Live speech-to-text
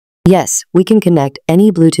Yes, we can connect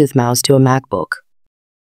any Bluetooth mouse to a MacBook.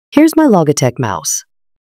 Here's my Logitech mouse.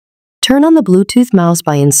 Turn on the Bluetooth mouse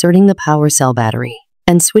by inserting the power cell battery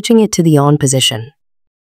and switching it to the on position.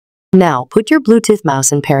 Now, put your Bluetooth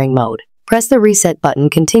mouse in pairing mode. Press the reset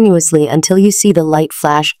button continuously until you see the light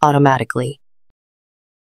flash automatically.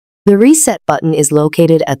 The reset button is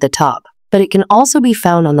located at the top, but it can also be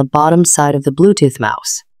found on the bottom side of the Bluetooth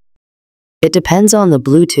mouse. It depends on the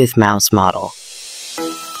Bluetooth mouse model.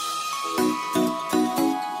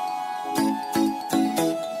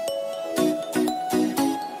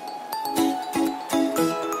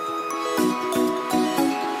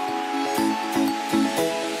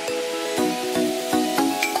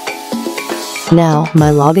 Now,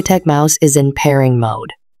 my Logitech mouse is in pairing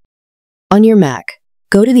mode. On your Mac,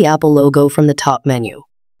 go to the Apple logo from the top menu.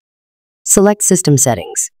 Select System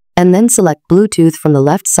Settings, and then select Bluetooth from the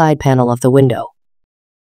left side panel of the window.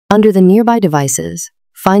 Under the nearby devices,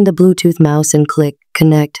 find the Bluetooth mouse and click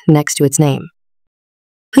Connect next to its name.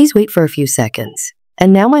 Please wait for a few seconds.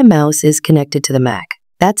 And now my mouse is connected to the Mac.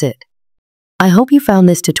 That's it. I hope you found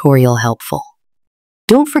this tutorial helpful.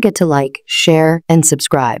 Don't forget to like, share, and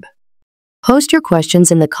subscribe. Post your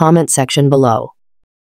questions in the comment section below.